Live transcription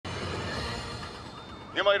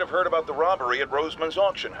You might have heard about the robbery at Roseman's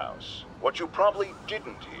auction house. What you probably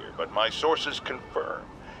didn't hear, but my sources confirm,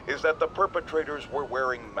 is that the perpetrators were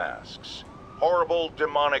wearing masks. Horrible,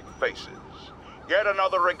 demonic faces. Yet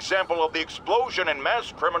another example of the explosion in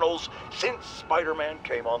mass criminals since Spider-Man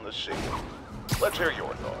came on the scene. Let's hear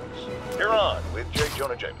your thoughts. You're on with J.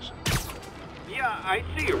 Jonah Jameson. Yeah, I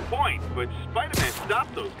see your point, but Spider-Man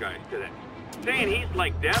stopped those guys today. Saying he's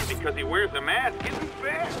like them because he wears a mask isn't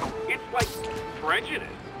fair. It's like prejudice.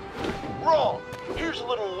 Wrong. Here's a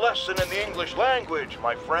little lesson in the English language,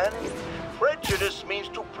 my friend. Prejudice means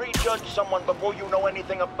to prejudge someone before you know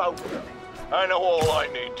anything about them. I know all I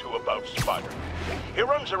need to about Spider-Man. He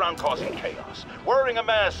runs around causing chaos, wearing a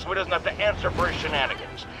mask so he doesn't have to answer for his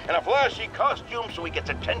shenanigans, and a flashy costume so he gets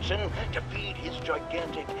attention to feed his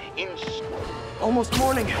gigantic Almost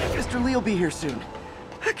morning. Mr. Lee will be here soon.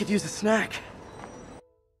 I could use a snack.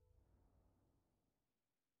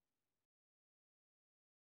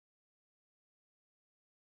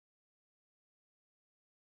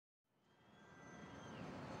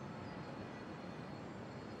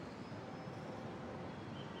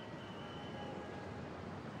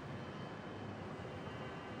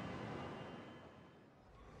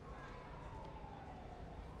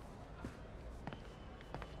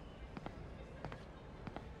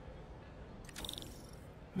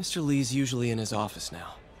 Mr. Lee's usually in his office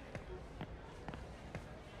now.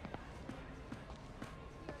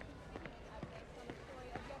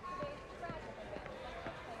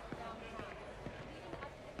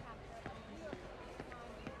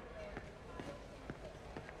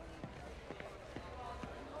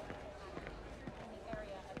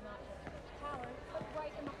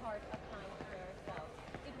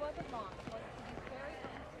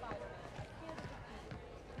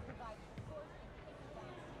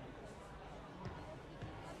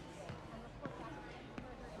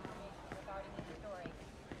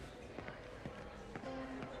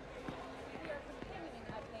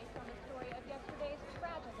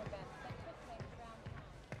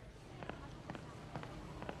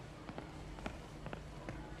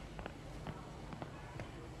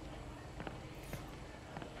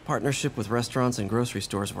 Partnership with restaurants and grocery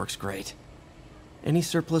stores works great. Any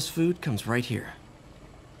surplus food comes right here.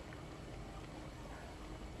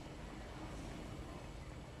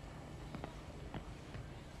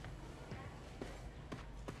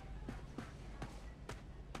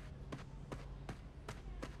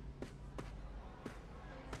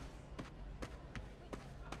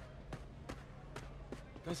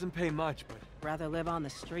 Doesn't pay much, but... Rather live on the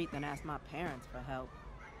street than ask my parents for help.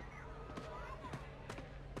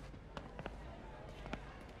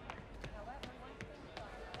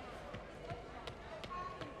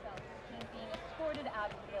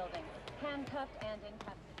 Out of the building, handcuffed and in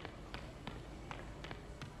custody.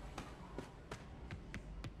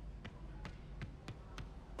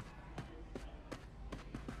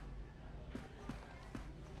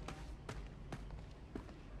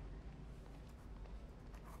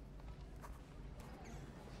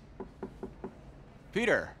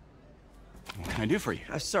 Peter! What can I do for you?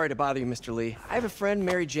 I'm sorry to bother you, Mr. Lee. I have a friend,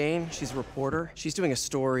 Mary Jane. She's a reporter. She's doing a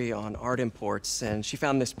story on art imports, and she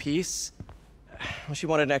found this piece. Well, she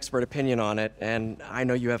wanted an expert opinion on it, and I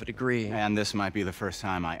know you have a degree. And this might be the first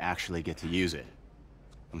time I actually get to use it.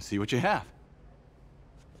 Let's see what you have.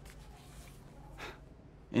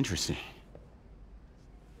 Interesting.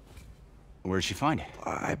 Where did she find it?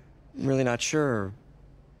 I'm really not sure.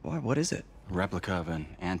 Why, what is it? A replica of an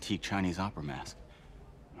antique Chinese opera mask.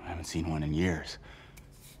 I haven't seen one in years.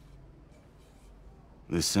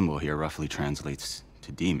 This symbol here roughly translates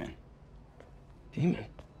to demon. Demon?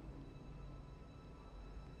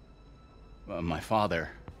 My father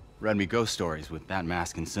read me ghost stories with that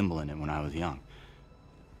mask and symbol in it when I was young.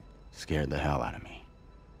 Scared the hell out of me.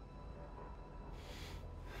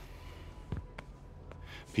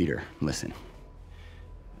 Peter, listen.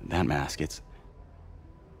 That mask, it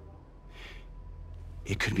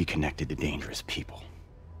could be connected to dangerous people.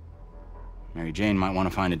 Mary Jane might want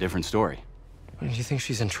to find a different story. Do you think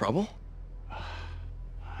she's in trouble?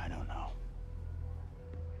 I don't know.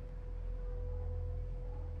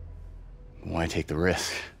 Why take the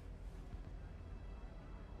risk?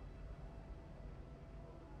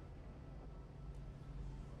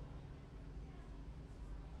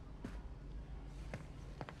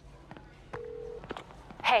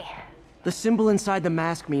 Hey. The symbol inside the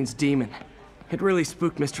mask means demon. It really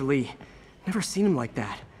spooked Mr. Lee. Never seen him like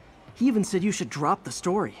that. He even said you should drop the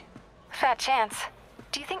story. Fat chance.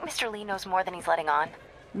 Do you think Mr. Lee knows more than he's letting on?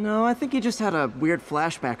 No, I think he just had a weird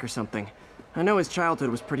flashback or something. I know his childhood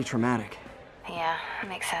was pretty traumatic. Yeah,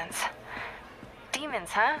 makes sense. Demons,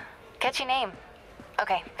 huh? Catchy name.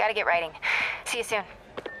 Okay, gotta get writing. See you soon.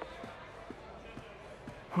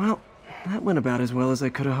 Well, that went about as well as I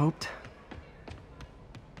could have hoped.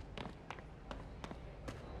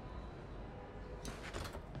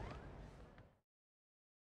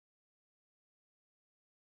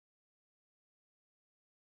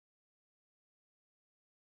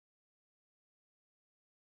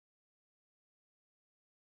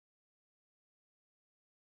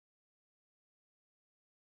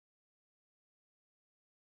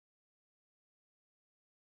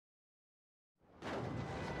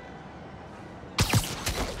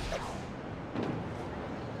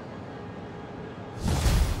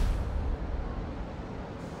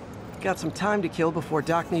 Got some time to kill before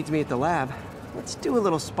Doc needs me at the lab. Let's do a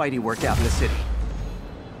little Spidey workout in the city.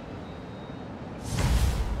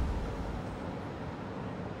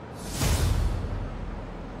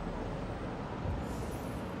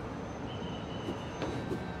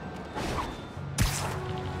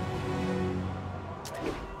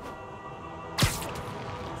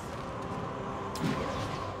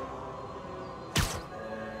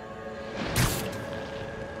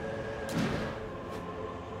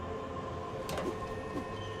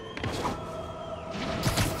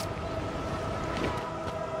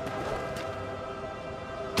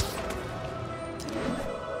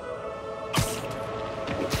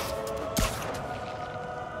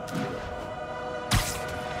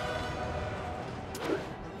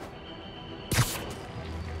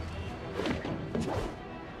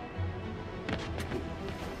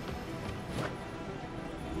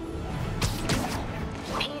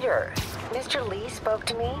 Mr. Lee spoke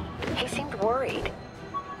to me. He seemed worried.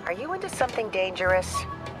 Are you into something dangerous?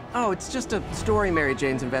 Oh, it's just a story Mary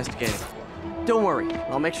Jane's investigating. Don't worry,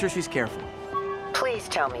 I'll make sure she's careful. Please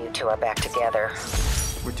tell me you two are back together.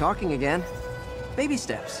 We're talking again. Baby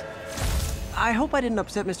steps. I hope I didn't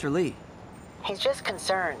upset Mr. Lee. He's just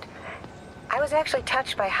concerned. I was actually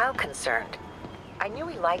touched by how concerned. I knew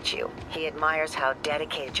he liked you. He admires how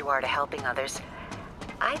dedicated you are to helping others.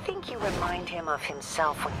 I think you remind him of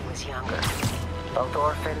himself when he was younger. Both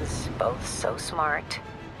orphans, both so smart.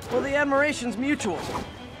 Well, the admiration's mutual.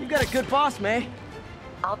 You got a good boss, May.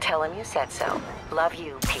 I'll tell him you said so. Love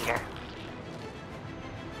you, Peter.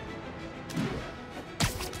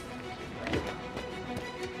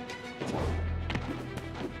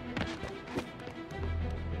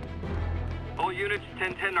 All units,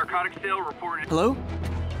 1010 narcotics sale reported. Hello?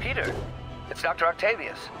 Peter, it's Dr.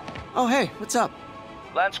 Octavius. Oh, hey, what's up?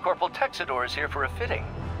 Lance Corporal Texador is here for a fitting.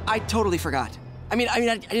 I totally forgot. I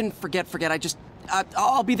didn't forget.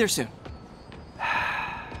 I'll be there soon.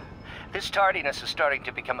 This tardiness is starting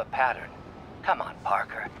to become a pattern. Come on,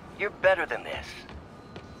 Parker. You're better than this.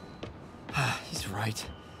 He's right.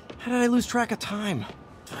 How did I lose track of time?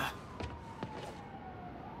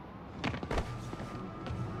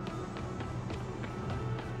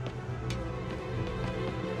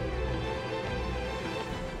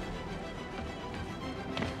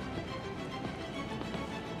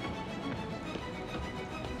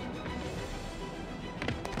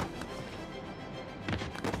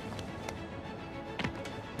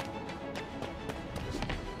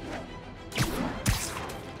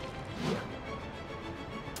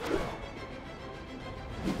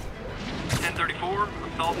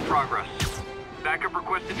 Assault in progress. Backup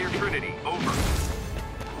requested near Trinity. Over.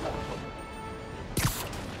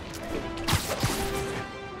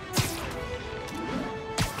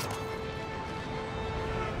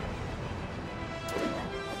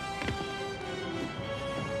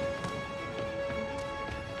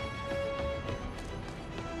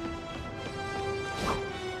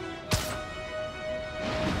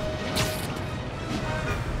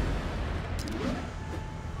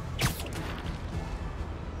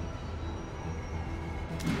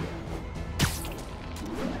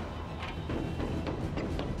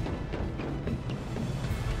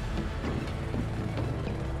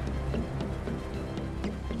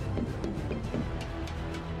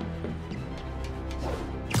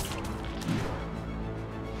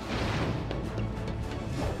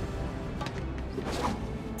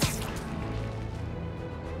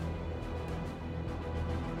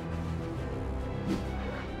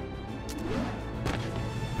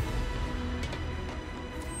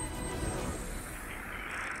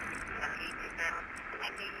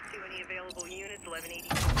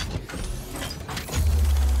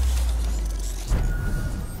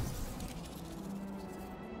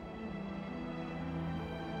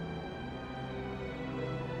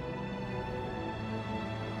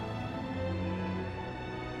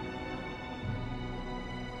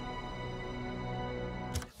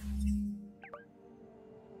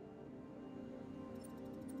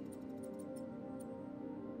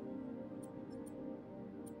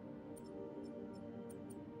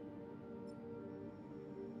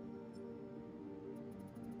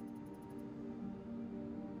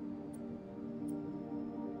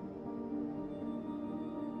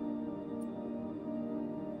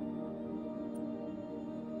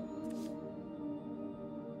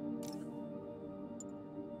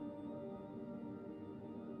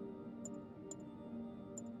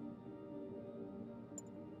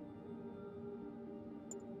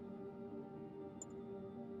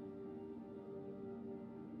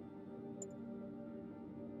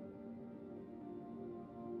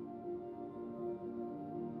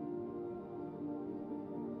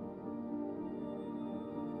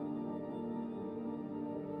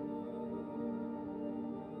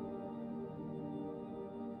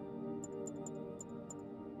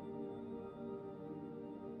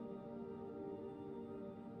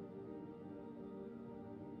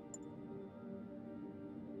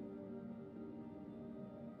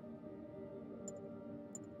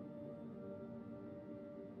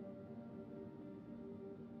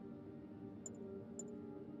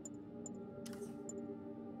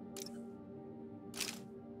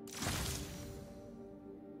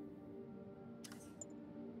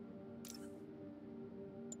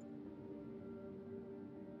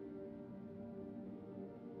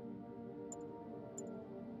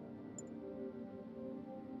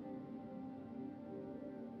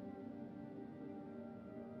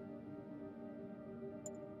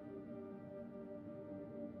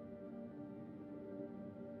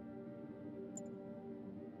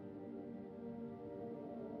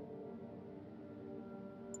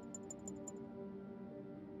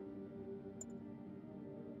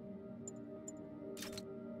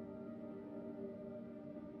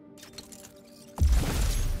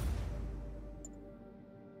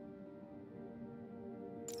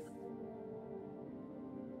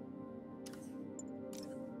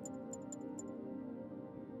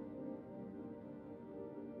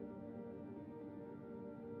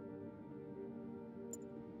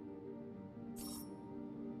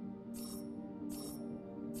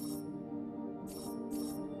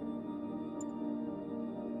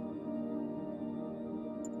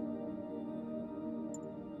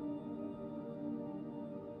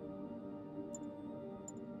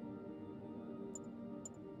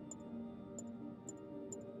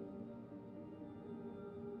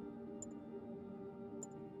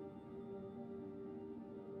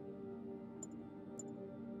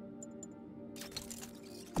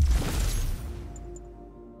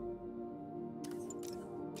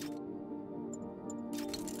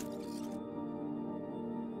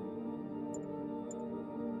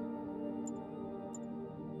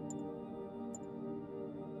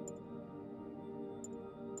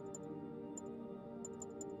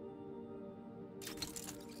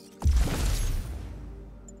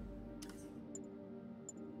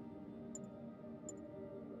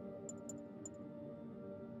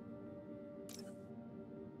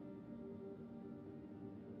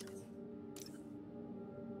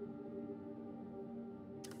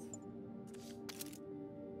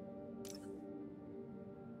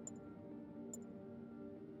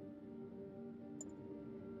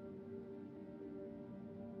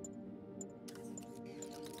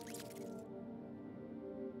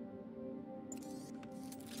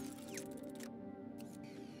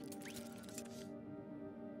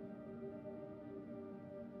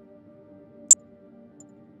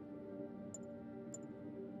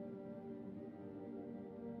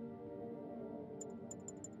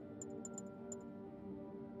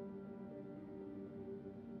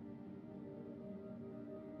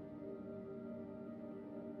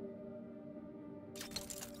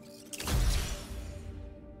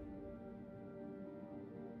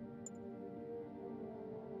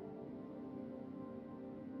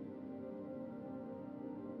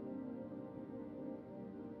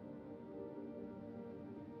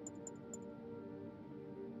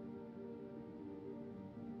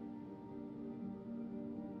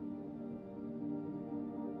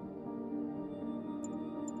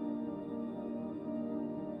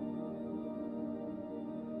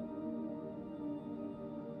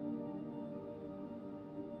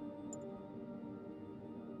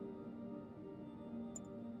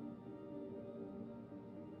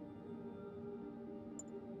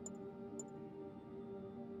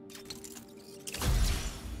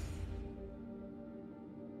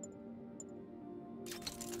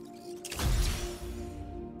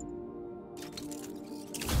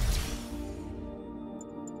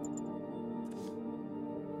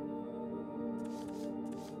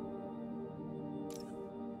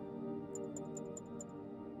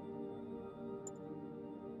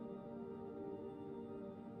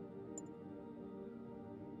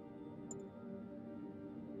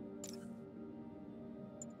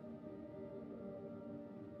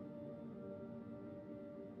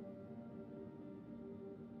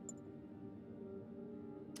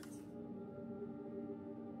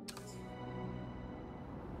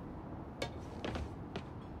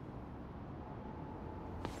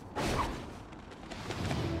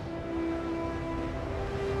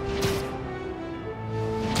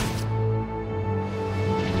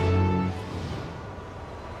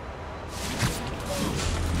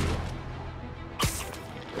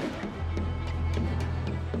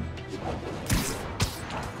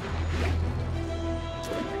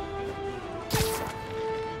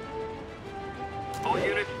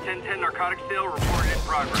 2010 narcotics sale reported in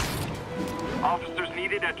progress. Officers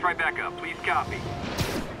needed at Tribeca. Please copy.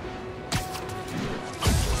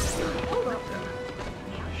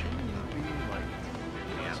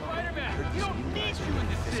 Spider-Man, you don't need you in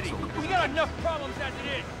this city. We got enough problems as it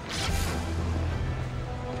is.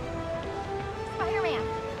 Spider-Man,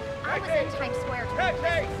 I was in Times Square.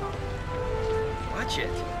 Hey! Watch it.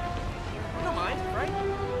 You don't mind, right?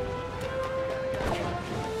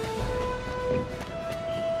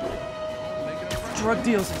 Drug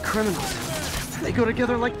deals and criminals. They go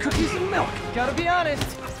together like cookies and milk. Gotta be honest,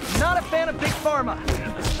 not a fan of Big Pharma.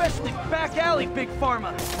 Especially back alley Big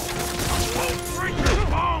Pharma. Break your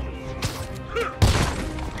bones!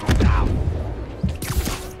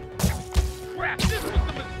 Crap, this was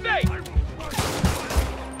a mistake!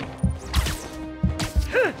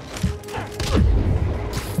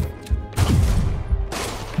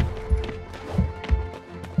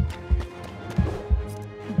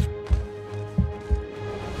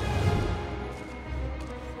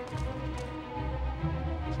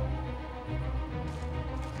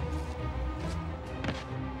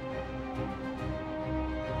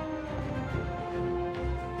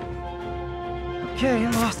 Okay,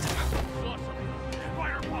 I lost him.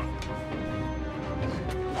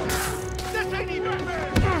 This ain't even fair!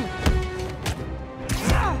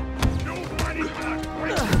 Nobody got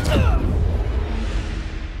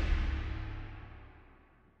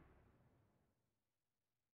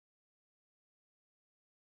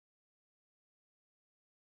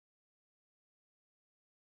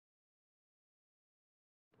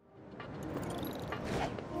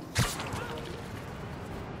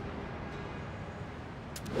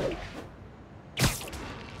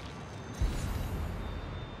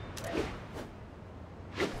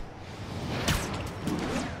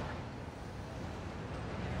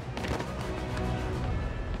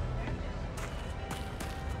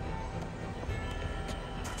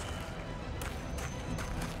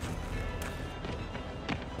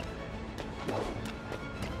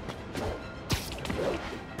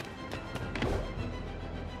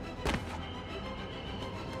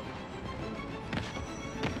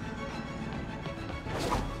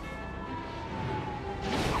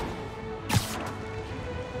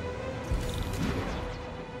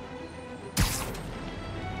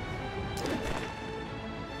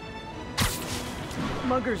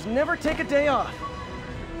Muggers never take a day off.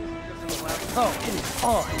 Oh, it is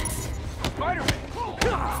on. Spider-Man!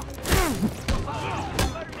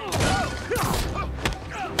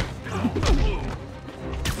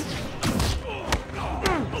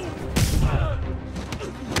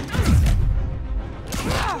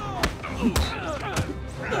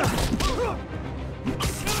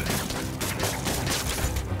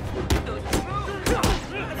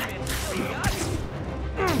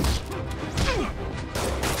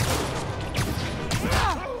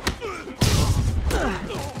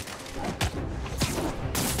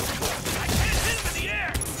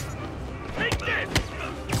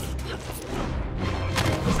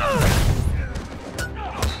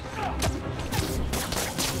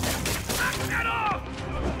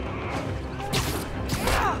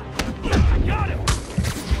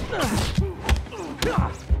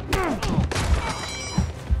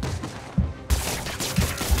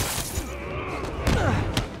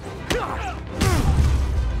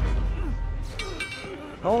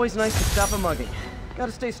 Always nice to stop a mugging.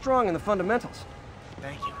 Gotta stay strong in the fundamentals.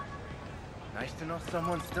 Thank you. Nice to know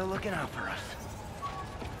someone's still looking out for us.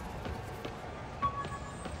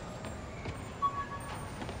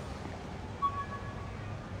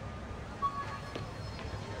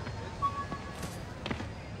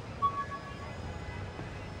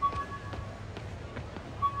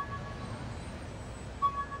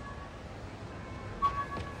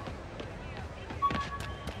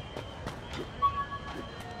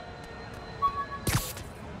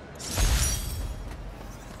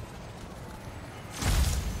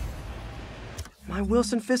 My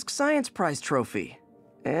Wilson Fisk Science Prize trophy.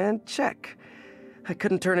 And check. I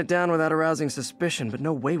couldn't turn it down without arousing suspicion, but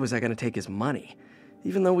no way was I gonna take his money.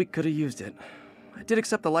 Even though we could have used it. I did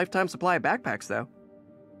accept the lifetime supply of backpacks, though.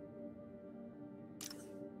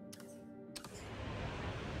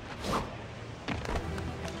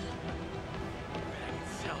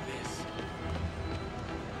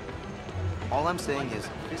 All I'm saying is,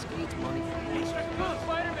 Fisk needs money.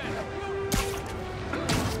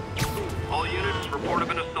 All units report of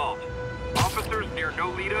an assault. Officers near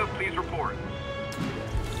Nolita, please report.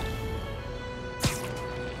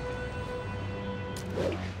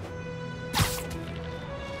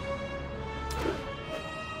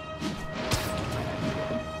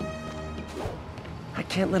 I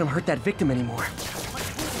can't let him hurt that victim anymore.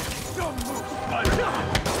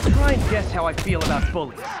 Try and guess how I feel about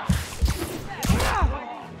bullies.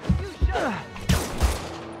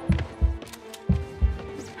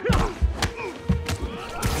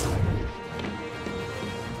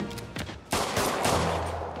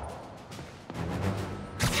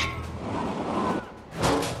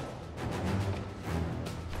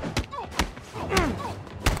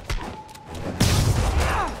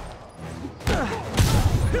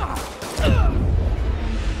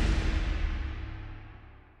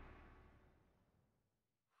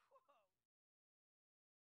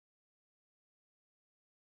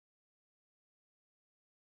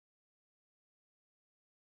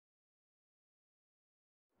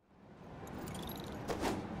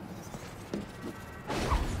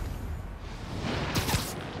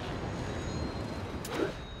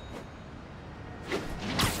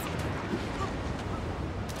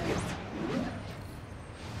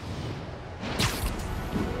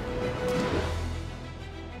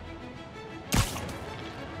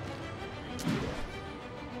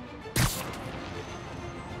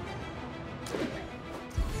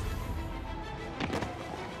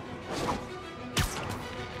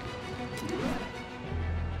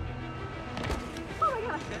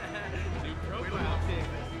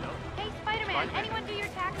 Hey, Spider-Man, anyone do your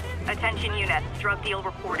taxes? Attention units, drug deal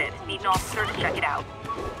reported. Need an officer to check it out.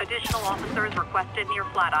 Additional officers requested near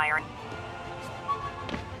Flatiron.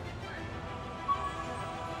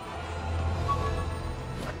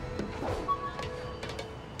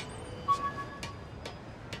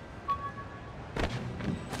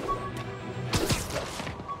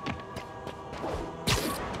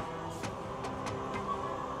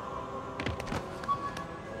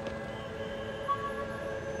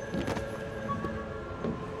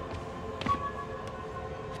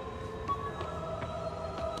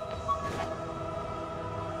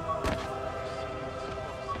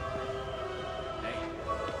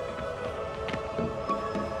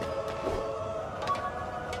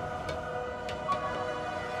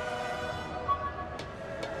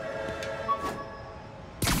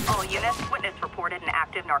 All units, witness reported an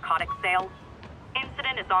active narcotics sale.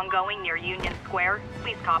 Incident is ongoing near Union Square.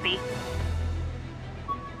 Please copy.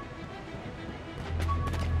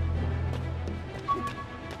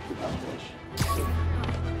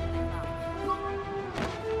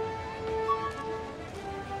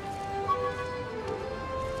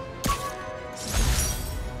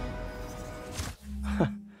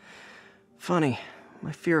 Funny,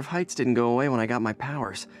 my fear of heights didn't go away when I got my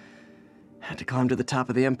powers. Had to climb to the top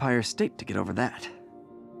of the Empire State to get over that.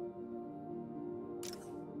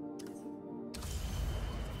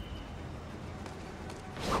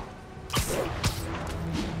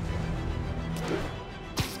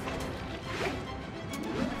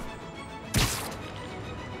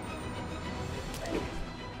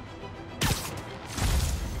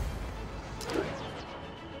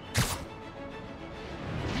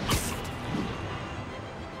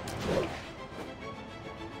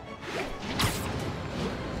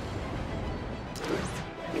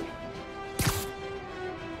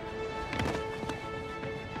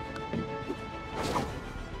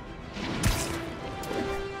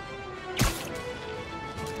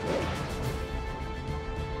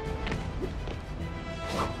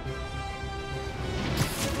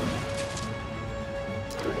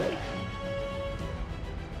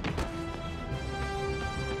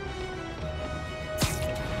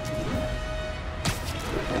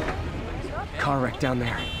 Car wreck down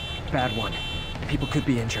there. Bad one. People could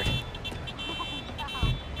be injured.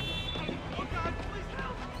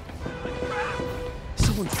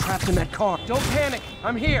 Someone's trapped in that car. Don't panic.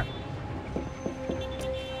 I'm here.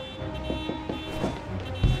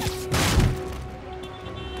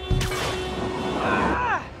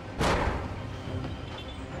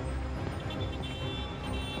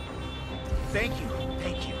 Thank you.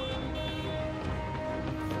 Thank you.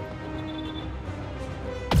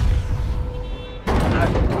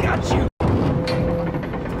 Got you!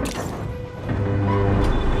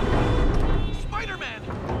 Spider-Man!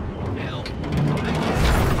 Help!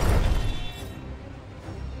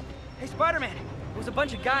 Hey, Spider-Man! There was a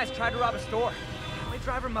bunch of guys tried to rob a store. My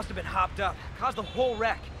driver must have been hopped up. Caused the whole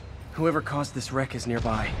wreck. Whoever caused this wreck is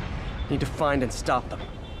nearby. Need to find and stop them.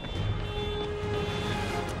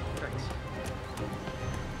 Thanks.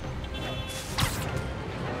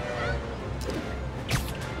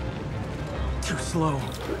 Too slow.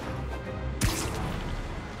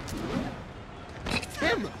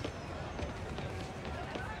 Him!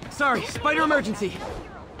 Sorry, spider emergency.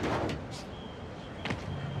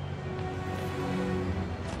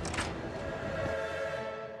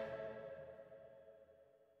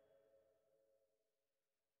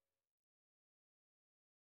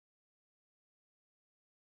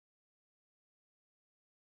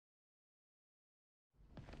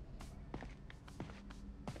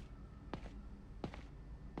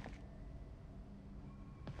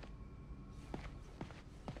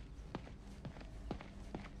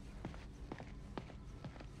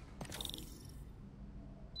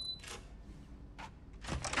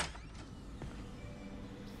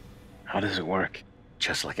 How does it work?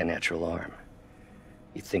 Just like a natural arm.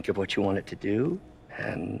 You think of what you want it to do,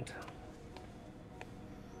 and...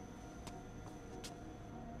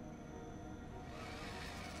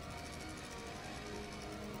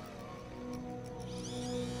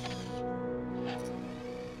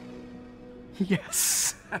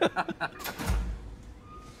 Yes.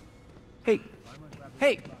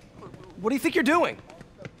 Hey, what do you think you're doing?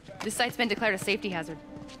 This site's been declared a safety hazard.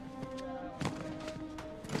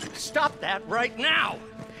 Stop that right now!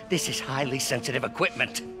 This is highly sensitive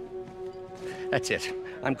equipment. That's it.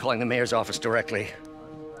 I'm calling the mayor's office directly.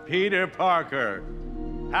 Peter Parker,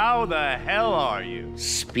 how the hell are you?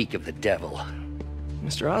 Speak of the devil.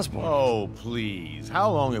 Mr. Osborn. Oh, please. How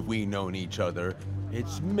long have we known each other?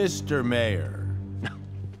 It's Mr. Mayor.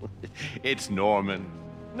 It's Norman.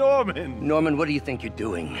 Norman, what do you think you're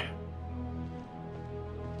doing?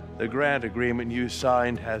 The grant agreement you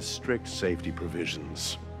signed has strict safety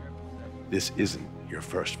provisions. This isn't your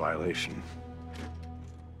first violation.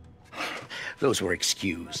 Those were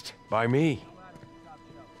excused. By me.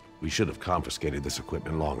 We should have confiscated this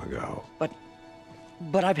equipment long ago.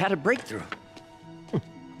 But I've had a breakthrough.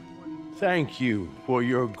 Thank you for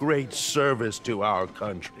your great service to our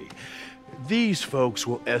country. These folks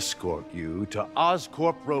will escort you to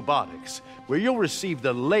Oscorp Robotics, where you'll receive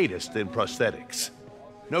the latest in prosthetics.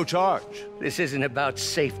 No charge. This isn't about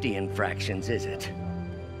safety infractions, is it?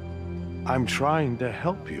 I'm trying to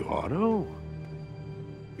help you, Otto.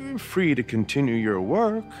 You're free to continue your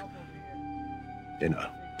work in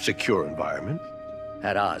a secure environment.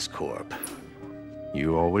 At Oscorp.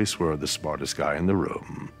 You always were the smartest guy in the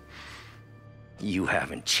room. You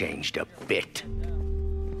haven't changed a bit.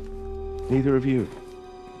 Neither of you.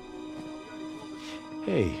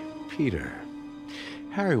 Hey, Peter.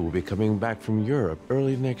 Harry will be coming back from Europe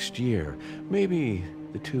early next year. Maybe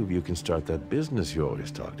the two of you can start that business you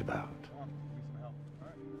always talked about.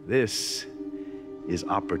 This is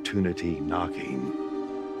opportunity knocking.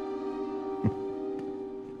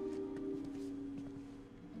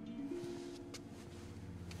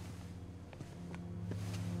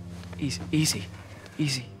 Easy.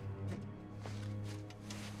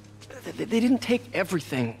 They didn't take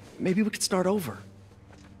everything. Maybe we could start over.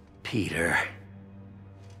 Peter,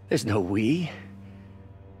 there's no we.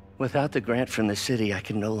 Without the grant from the city, I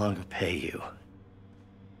can no longer pay you.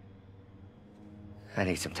 I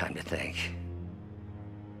need some time to think.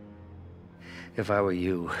 If I were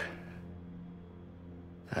you,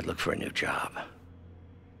 I'd look for a new job.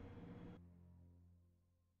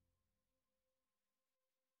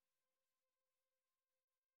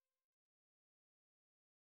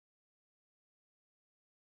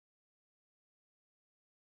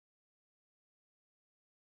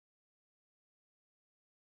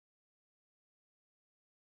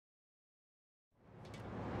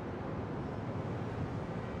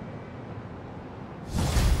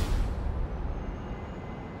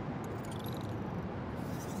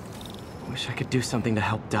 Wish I could do something to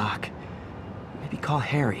help Doc. Maybe call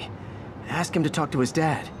Harry. Ask him to talk to his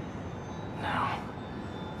dad. No.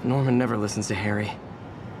 Norman never listens to Harry.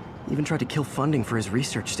 Even tried to kill funding for his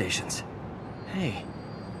research stations. Hey,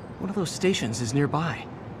 one of those stations is nearby.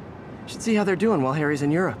 Should see how they're doing while Harry's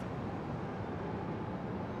in Europe.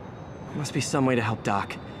 Must be some way to help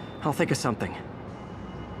Doc. I'll think of something.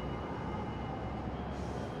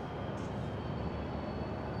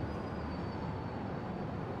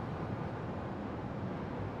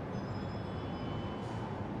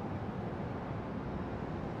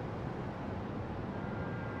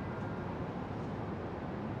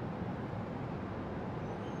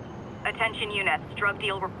 Attention units, drug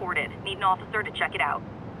deal reported. Need an officer to check it out.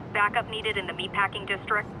 Backup needed in the meatpacking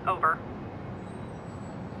district. Over.